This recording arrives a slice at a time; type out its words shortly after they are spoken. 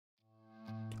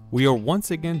We are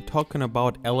once again talking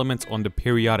about elements on the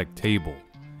periodic table,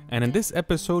 and in this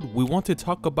episode we want to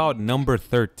talk about number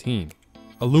 13,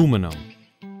 aluminum.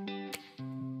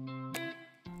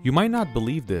 You might not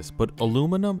believe this, but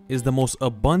aluminum is the most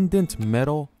abundant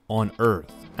metal on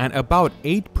Earth, and about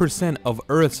 8% of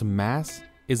Earth's mass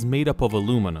is made up of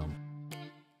aluminum.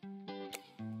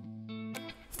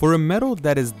 For a metal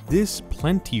that is this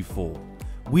plentiful,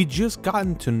 we just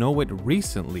gotten to know it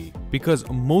recently, because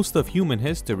most of human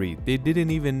history they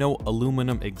didn't even know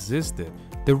aluminum existed.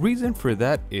 The reason for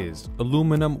that is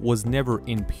aluminum was never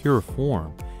in pure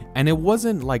form, and it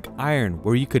wasn't like iron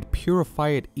where you could purify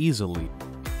it easily.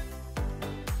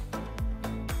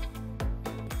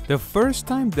 The first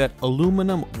time that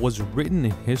aluminum was written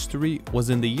in history was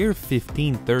in the year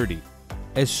 1530.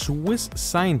 A Swiss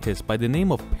scientist by the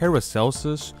name of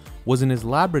Paracelsus was in his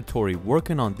laboratory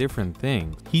working on different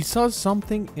things. He saw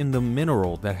something in the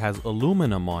mineral that has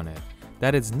aluminum on it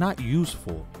that is not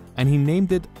useful, and he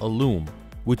named it alum,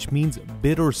 which means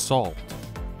bitter salt.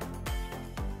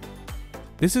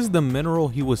 This is the mineral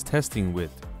he was testing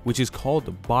with, which is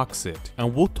called bauxite,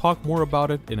 and we'll talk more about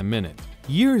it in a minute.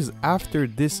 Years after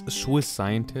this Swiss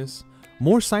scientist,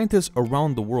 more scientists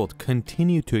around the world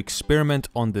continue to experiment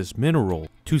on this mineral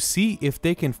to see if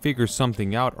they can figure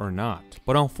something out or not.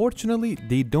 But unfortunately,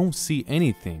 they don't see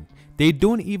anything. They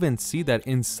don't even see that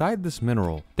inside this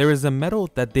mineral, there is a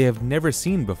metal that they have never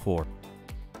seen before.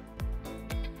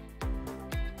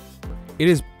 It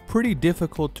is pretty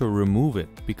difficult to remove it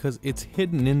because it's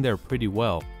hidden in there pretty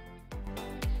well.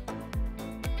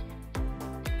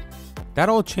 That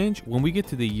all changed when we get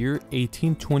to the year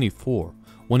 1824.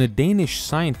 When a Danish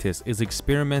scientist is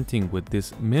experimenting with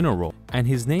this mineral, and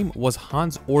his name was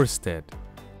Hans Ørsted.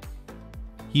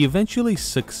 He eventually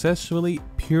successfully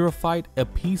purified a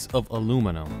piece of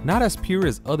aluminum. Not as pure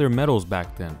as other metals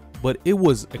back then, but it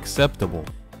was acceptable.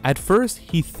 At first,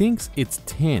 he thinks it's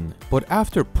tin, but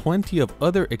after plenty of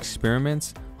other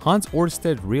experiments, Hans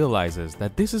Ørsted realizes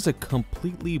that this is a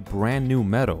completely brand new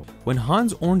metal. When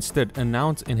Hans Ørsted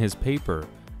announced in his paper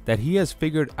that he has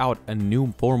figured out a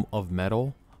new form of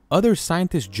metal, other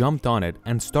scientists jumped on it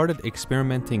and started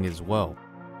experimenting as well.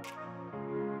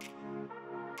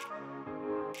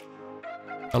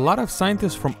 A lot of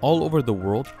scientists from all over the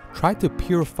world tried to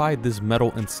purify this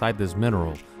metal inside this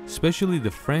mineral, especially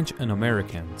the French and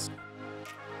Americans.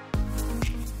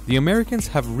 The Americans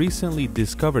have recently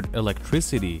discovered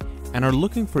electricity and are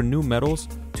looking for new metals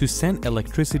to send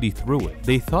electricity through it.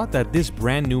 They thought that this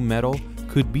brand new metal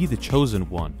could be the chosen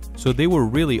one, so they were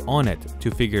really on it to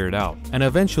figure it out. And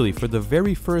eventually, for the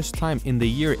very first time in the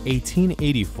year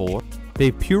 1884,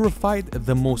 they purified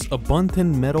the most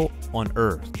abundant metal on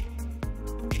Earth.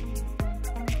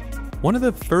 One of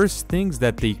the first things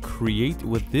that they create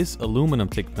with this aluminum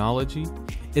technology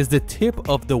is the tip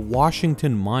of the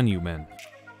Washington Monument.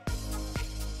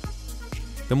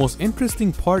 The most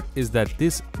interesting part is that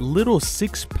this little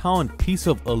 6-pound piece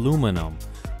of aluminum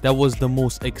that was the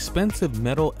most expensive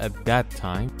metal at that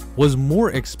time was more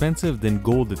expensive than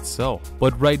gold itself.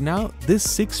 But right now, this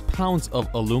 6 pounds of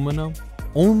aluminum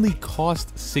only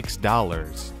cost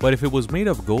 $6. But if it was made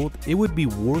of gold, it would be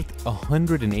worth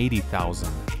 $180,000.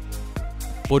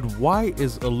 But why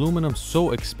is aluminum so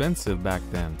expensive back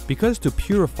then? Because to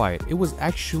purify it, it was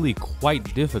actually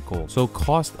quite difficult, so it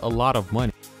cost a lot of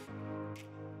money.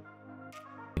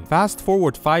 Fast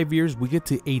forward 5 years, we get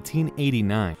to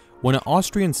 1889. When an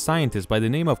Austrian scientist by the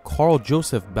name of Carl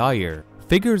Joseph Bayer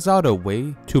figures out a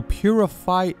way to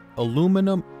purify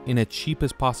aluminum in a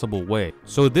cheapest possible way.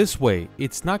 So this way,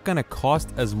 it's not gonna cost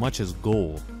as much as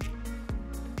gold.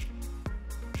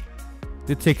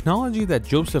 The technology that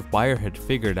Joseph Bayer had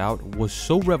figured out was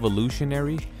so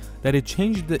revolutionary that it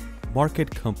changed the market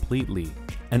completely,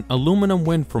 and aluminum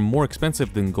went from more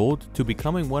expensive than gold to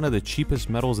becoming one of the cheapest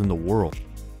metals in the world.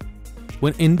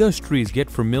 When industries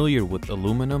get familiar with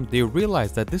aluminum, they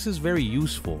realize that this is very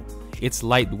useful. It's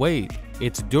lightweight,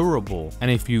 it's durable,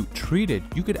 and if you treat it,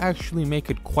 you could actually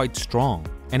make it quite strong.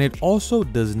 And it also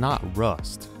does not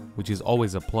rust, which is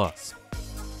always a plus.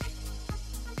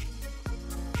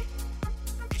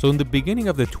 So in the beginning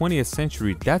of the 20th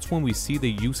century, that's when we see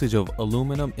the usage of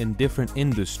aluminum in different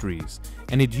industries,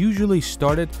 and it usually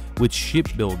started with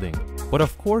shipbuilding. But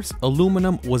of course,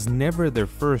 aluminum was never their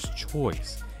first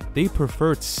choice. They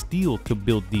preferred steel to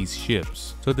build these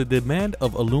ships, so the demand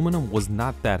of aluminum was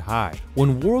not that high.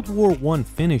 When World War I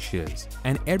finishes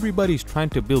and everybody's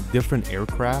trying to build different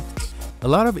aircrafts, a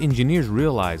lot of engineers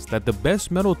realized that the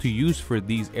best metal to use for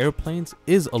these airplanes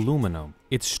is aluminum.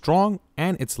 It's strong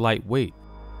and it's lightweight.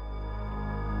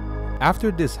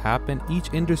 After this happened,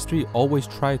 each industry always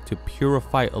tried to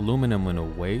purify aluminum in a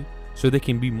way so they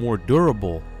can be more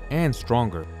durable and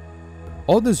stronger.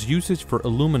 All this usage for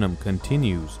aluminum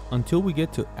continues until we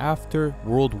get to after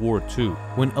World War II,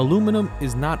 when aluminum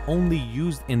is not only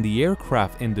used in the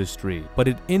aircraft industry, but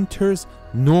it enters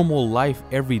normal life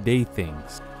everyday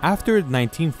things. After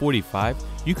 1945,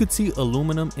 you could see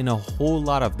aluminum in a whole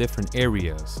lot of different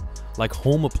areas, like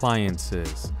home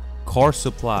appliances, car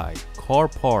supply, car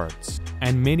parts,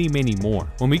 and many more.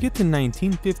 When we get to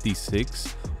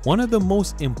 1956, one of the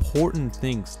most important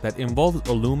things that involves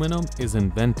aluminum is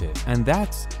invented, and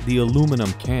that's the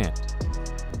aluminum can.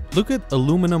 Look at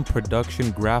aluminum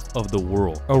production graph of the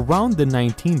world. Around the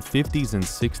 1950s and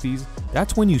 60s,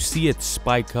 that's when you see it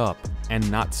spike up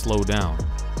and not slow down.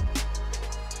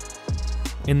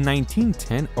 In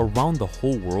 1910, around the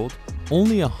whole world,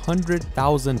 only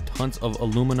 100,000 tons of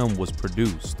aluminum was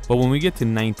produced. But when we get to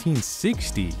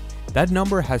 1960, that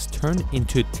number has turned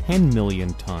into 10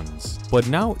 million tons. But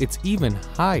now it's even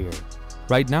higher.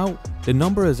 Right now, the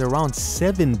number is around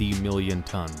 70 million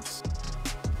tons.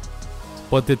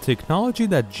 But the technology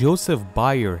that Joseph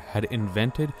Bayer had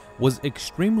invented was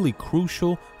extremely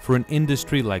crucial for an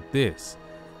industry like this,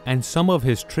 and some of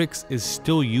his tricks is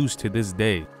still used to this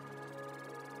day.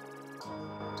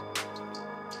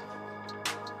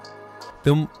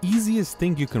 The easiest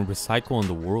thing you can recycle in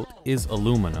the world is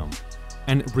aluminum.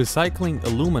 And recycling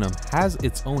aluminum has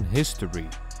its own history.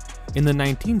 In the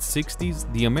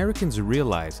 1960s, the Americans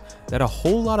realized that a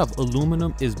whole lot of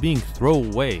aluminum is being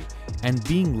thrown away and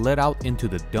being let out into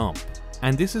the dump.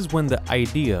 And this is when the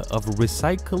idea of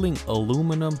recycling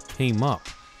aluminum came up,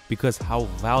 because how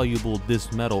valuable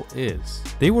this metal is.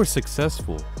 They were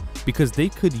successful because they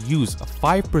could use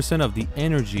 5% of the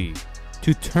energy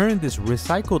to turn this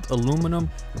recycled aluminum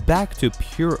back to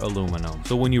pure aluminum.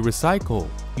 So when you recycle,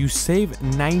 you save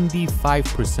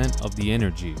 95% of the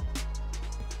energy.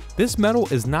 This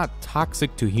metal is not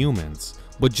toxic to humans,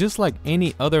 but just like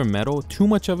any other metal, too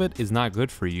much of it is not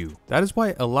good for you. That is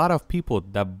why a lot of people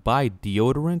that buy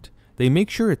deodorant, they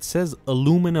make sure it says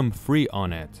aluminum free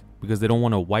on it, because they don't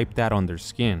want to wipe that on their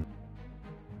skin.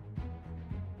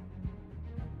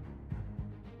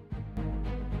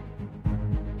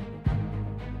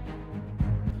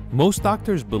 Most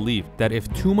doctors believe that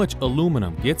if too much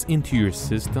aluminum gets into your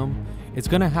system, it's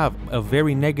gonna have a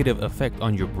very negative effect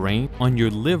on your brain, on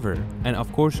your liver, and of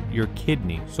course your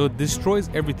kidney. So it destroys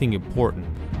everything important.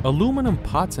 Aluminum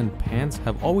pots and pans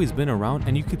have always been around,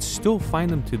 and you could still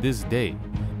find them to this day,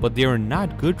 but they are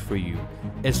not good for you,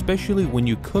 especially when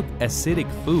you cook acidic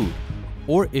food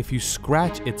or if you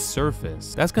scratch its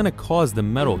surface. That's gonna cause the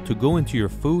metal to go into your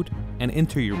food and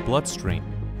enter your bloodstream.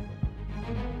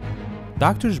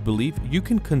 Doctors believe you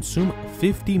can consume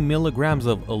 50 milligrams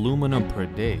of aluminum per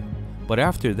day, but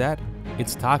after that,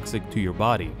 it's toxic to your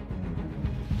body.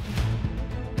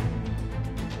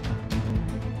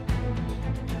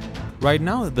 Right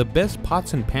now, the best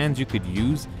pots and pans you could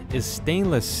use is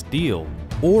stainless steel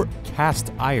or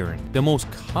cast iron. The most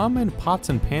common pots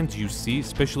and pans you see,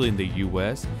 especially in the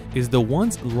US, is the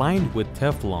ones lined with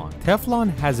Teflon.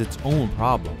 Teflon has its own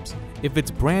problems. If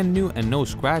it's brand new and no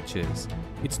scratches,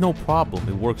 it's no problem,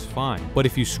 it works fine. But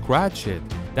if you scratch it,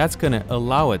 that's gonna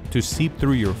allow it to seep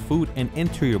through your food and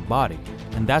enter your body,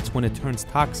 and that's when it turns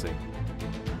toxic.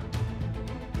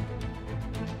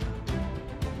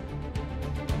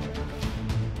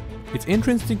 It's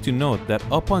interesting to note that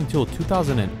up until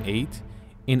 2008,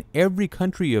 in every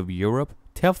country of Europe,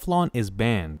 Teflon is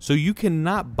banned. So you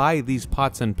cannot buy these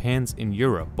pots and pans in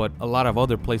Europe, but a lot of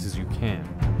other places you can.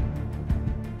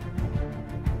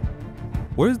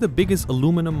 Where's the biggest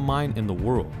aluminum mine in the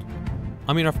world?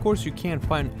 I mean, of course you can't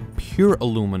find pure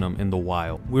aluminum in the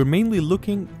wild. We're mainly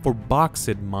looking for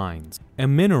bauxite mines, a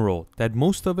mineral that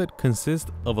most of it consists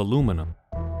of aluminum.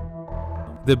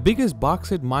 The biggest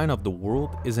bauxite mine of the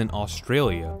world is in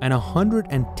Australia, and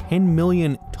 110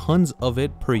 million tons of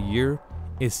it per year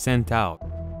is sent out.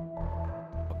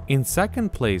 In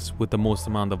second place with the most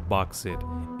amount of bauxite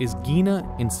is Guinea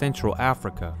in Central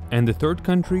Africa, and the third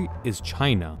country is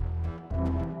China.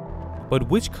 But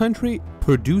which country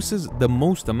produces the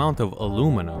most amount of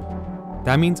aluminum?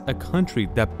 That means a country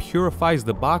that purifies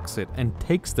the bauxite and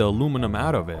takes the aluminum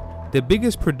out of it. The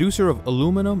biggest producer of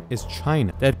aluminum is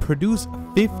China, that produces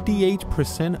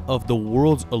 58% of the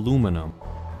world's aluminum.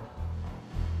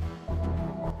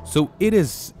 So it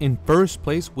is in first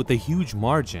place with a huge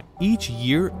margin. Each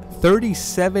year,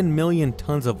 37 million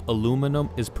tons of aluminum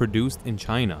is produced in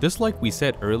China. Just like we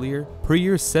said earlier, per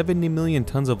year 70 million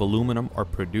tons of aluminum are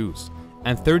produced,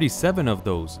 and 37 of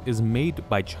those is made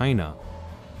by China.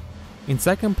 In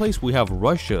second place, we have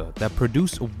Russia that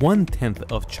produced 1/10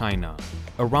 of China,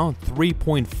 around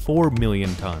 3.4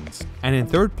 million tons. And in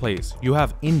third place, you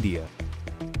have India.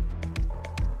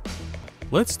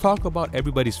 Let's talk about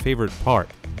everybody's favorite part,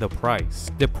 the price.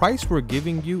 The price we're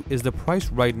giving you is the price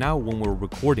right now when we're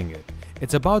recording it.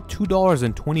 It's about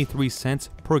 $2.23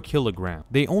 per kilogram.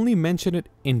 They only mention it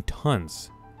in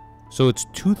tons. So it's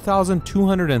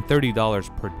 $2,230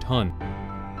 per ton.